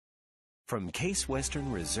From Case Western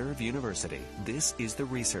Reserve University, this is the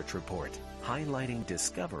Research Report, highlighting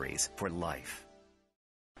discoveries for life.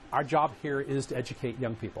 Our job here is to educate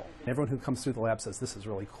young people. Everyone who comes through the lab says, this is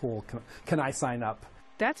really cool, can I sign up?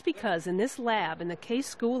 That's because in this lab in the Case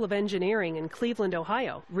School of Engineering in Cleveland,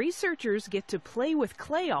 Ohio, researchers get to play with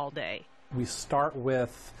clay all day. We start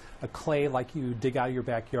with a clay like you dig out of your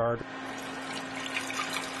backyard.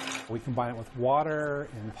 We combine it with water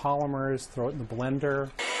and polymers, throw it in the blender,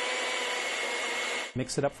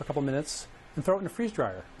 mix it up for a couple minutes, and throw it in a freeze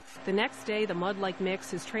dryer. The next day, the mud-like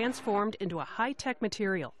mix is transformed into a high-tech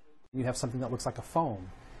material. You have something that looks like a foam.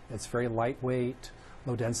 It's very lightweight,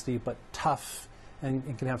 low density, but tough, and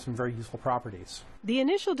it can have some very useful properties. The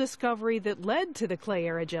initial discovery that led to the clay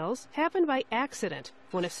aerogels happened by accident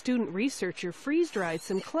when a student researcher freeze-dried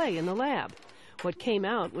some clay in the lab. What came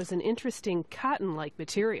out was an interesting cotton-like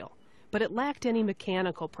material, but it lacked any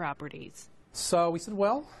mechanical properties. So we said,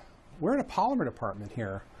 well, we're in a polymer department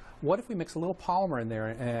here. What if we mix a little polymer in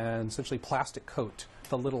there and essentially plastic coat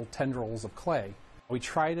the little tendrils of clay? We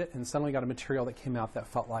tried it and suddenly got a material that came out that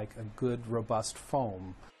felt like a good, robust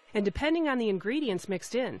foam. And depending on the ingredients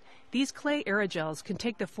mixed in, these clay aerogels can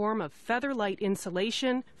take the form of feather-light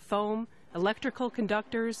insulation, foam, electrical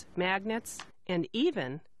conductors, magnets, and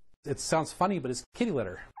even... It sounds funny, but it's kitty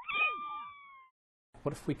litter.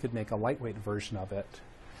 What if we could make a lightweight version of it?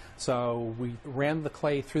 So we ran the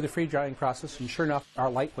clay through the freeze drying process, and sure enough,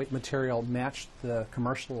 our lightweight material matched the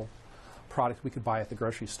commercial product we could buy at the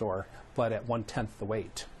grocery store, but at 1/10 the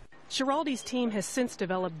weight. Schiraldi's team has since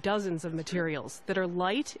developed dozens of materials that are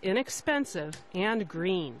light, inexpensive, and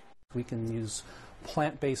green. We can use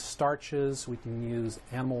plant-based starches, we can use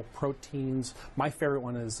animal proteins. My favorite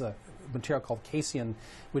one is a material called casein,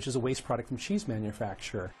 which is a waste product from cheese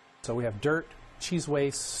manufacture. So we have dirt, cheese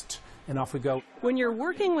waste, and off we go. When you're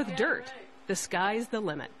working with dirt, the sky's the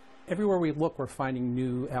limit. Everywhere we look, we're finding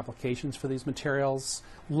new applications for these materials.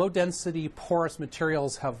 Low-density, porous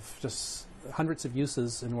materials have just hundreds of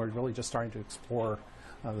uses, and we're really just starting to explore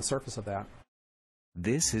the surface of that.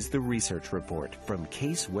 This is the Research Report from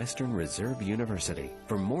Case Western Reserve University.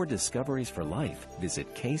 For more discoveries for life,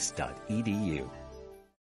 visit case.edu.